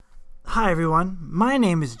Hi everyone, my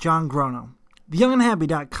name is John Grono. The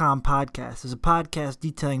YoungandHappy.com podcast is a podcast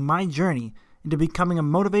detailing my journey into becoming a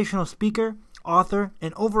motivational speaker, author,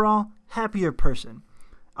 and overall happier person.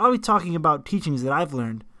 I'll be talking about teachings that I've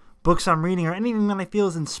learned, books I'm reading, or anything that I feel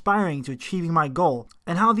is inspiring to achieving my goal,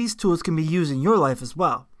 and how these tools can be used in your life as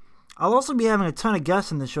well. I'll also be having a ton of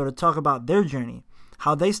guests on the show to talk about their journey,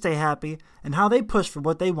 how they stay happy, and how they push for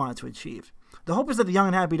what they want to achieve. The hope is that the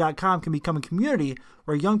YoungandHappy.com can become a community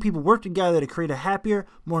where young people work together to create a happier,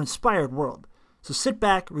 more inspired world. So sit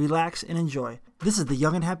back, relax, and enjoy. This is the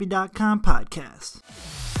YoungandHappy.com podcast.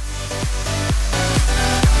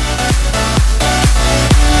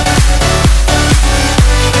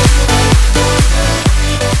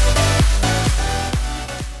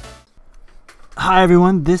 Hi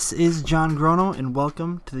everyone, this is John Grono, and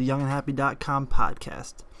welcome to the YoungandHappy.com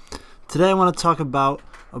podcast. Today I want to talk about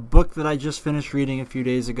a book that I just finished reading a few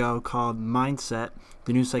days ago called Mindset,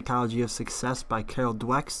 The New Psychology of Success by Carol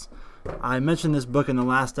Dweck. I mentioned this book in the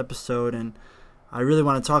last episode, and I really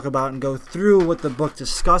want to talk about and go through what the book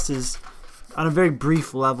discusses on a very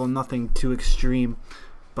brief level, nothing too extreme.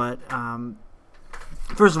 But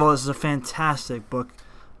first of all, this is a fantastic book.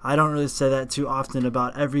 I don't really say that too often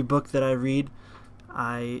about every book that I read.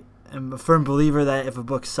 I am a firm believer that if a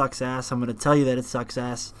book sucks ass, I'm going to tell you that it sucks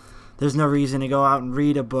ass. There's no reason to go out and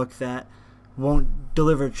read a book that won't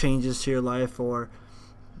deliver changes to your life or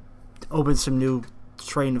open some new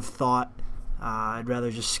train of thought. I'd rather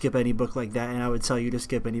just skip any book like that, and I would tell you to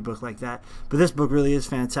skip any book like that. But this book really is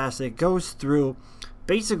fantastic. It goes through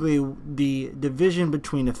basically the division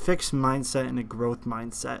between a fixed mindset and a growth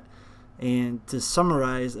mindset. And to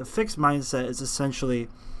summarize, a fixed mindset is essentially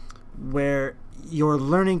where your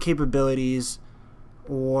learning capabilities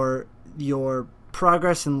or your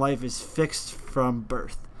progress in life is fixed from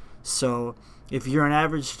birth. So if you're an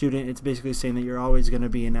average student, it's basically saying that you're always going to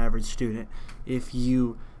be an average student. If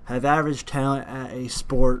you have average talent at a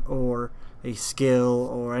sport or a skill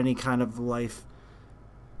or any kind of life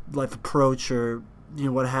approach or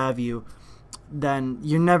what have you, then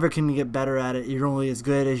you're never going to get better at it. You're only as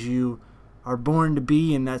good as you are born to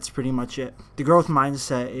be, and that's pretty much it. The growth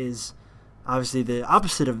mindset is obviously the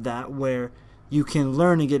opposite of that, where you can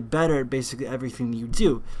learn and get better at basically everything you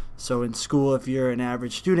do. So in school, if you're an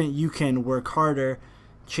average student, you can work harder,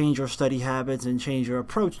 change your study habits, and change your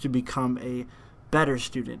approach to become a better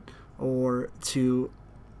student or to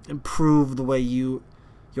improve the way your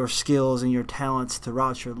skills and your talents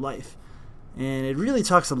throughout your life. And it really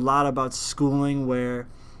talks a lot about schooling, where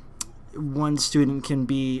one student can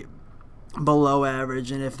be below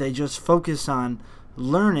average, and if they just focus on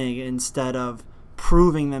learning instead of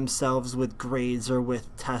proving themselves with grades or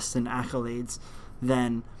with tests and accolades,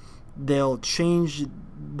 then they'll change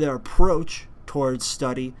their approach towards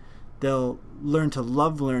study. They'll learn to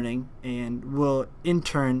love learning and will in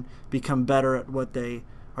turn become better at what they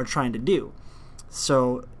are trying to do.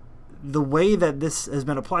 So the way that this has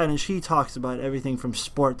been applied, and she talks about everything from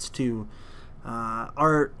sports to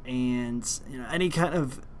art and any kind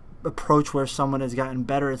of approach where someone has gotten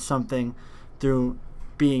better at something through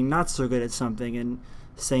being not so good at something, and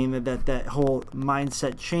saying that whole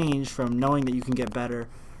mindset change from knowing that you can get better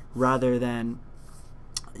rather than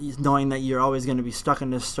knowing that you're always going to be stuck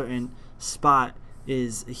in a certain spot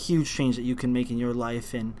is a huge change that you can make in your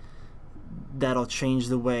life, and that'll change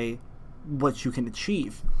the way what you can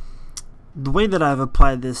achieve. The way that I've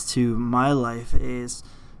applied this to my life is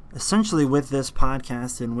essentially with this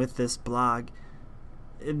podcast and with this blog.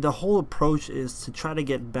 The whole approach is to try to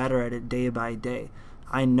get better at it day by day.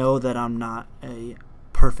 I know that I'm not a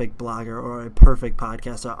perfect blogger or a perfect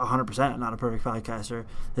podcaster, 100% not a perfect podcaster.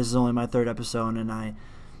 This is only my third episode, and I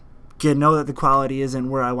know that the quality isn't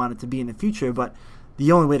where I want it to be in the future, but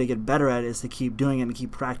the only way to get better at it is to keep doing it and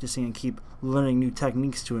keep practicing and keep learning new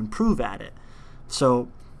techniques to improve at it. So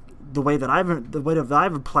the way that I've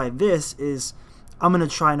applied this is I'm going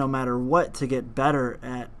to try no matter what to get better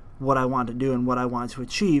at what I want to do and what I want to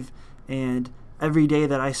achieve, and every day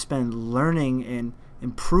that I spend learning and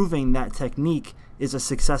improving that technique is a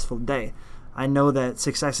successful day. I know that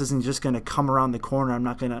success isn't just going to come around the corner. I'm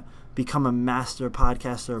not going to become a master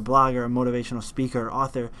podcaster or blogger, a motivational speaker or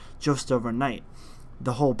author just overnight.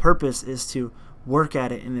 The whole purpose is to work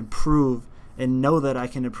at it and improve and know that I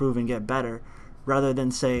can improve and get better, rather than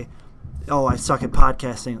say, oh, I suck at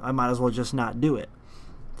podcasting, I might as well just not do it.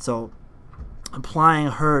 So applying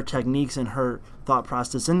her techniques and her thought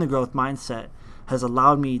process in the growth mindset has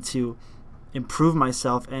allowed me to improve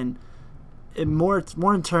myself and more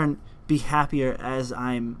in turn be happier as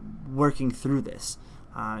I'm working through this.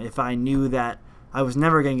 If I knew that I was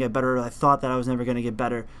never going to get better, or I thought that I was never going to get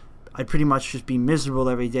better, I'd pretty much just be miserable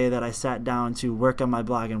every day that I sat down to work on my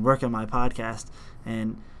blog and work on my podcast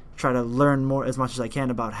and try to learn more as much as I can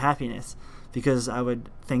about happiness, because I would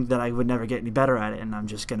think that I would never get any better at it and I'm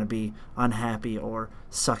just going to be unhappy or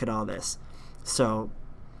suck at all this. So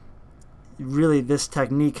really, this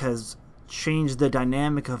technique has changed the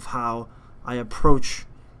dynamic of how I approach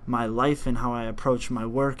my life and how I approach my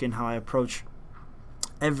work and how I approach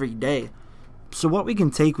every day. So what we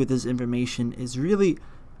can take with this information is really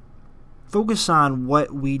focus on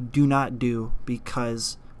what we do not do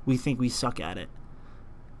because we think we suck at it,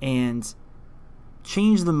 and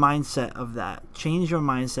change the mindset of that. Change your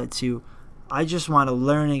mindset to, I just want to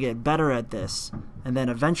learn and get better at this, and then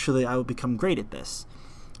eventually I will become great at this.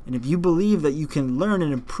 And if you believe that you can learn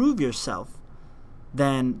and improve yourself,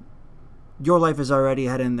 then your life is already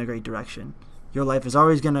headed in the great direction. Your life is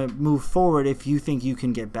always going to move forward if you think you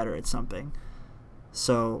can get better at something.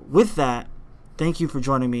 So with that, thank you for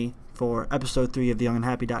joining me for episode 3 of the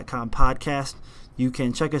YoungandHappy.com podcast. You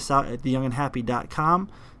can check us out at theyoungandhappy.com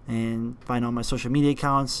and find all my social media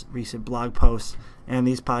accounts, recent blog posts, and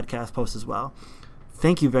these podcast posts as well.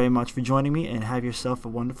 Thank you very much for joining me, and have yourself a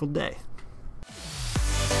wonderful day.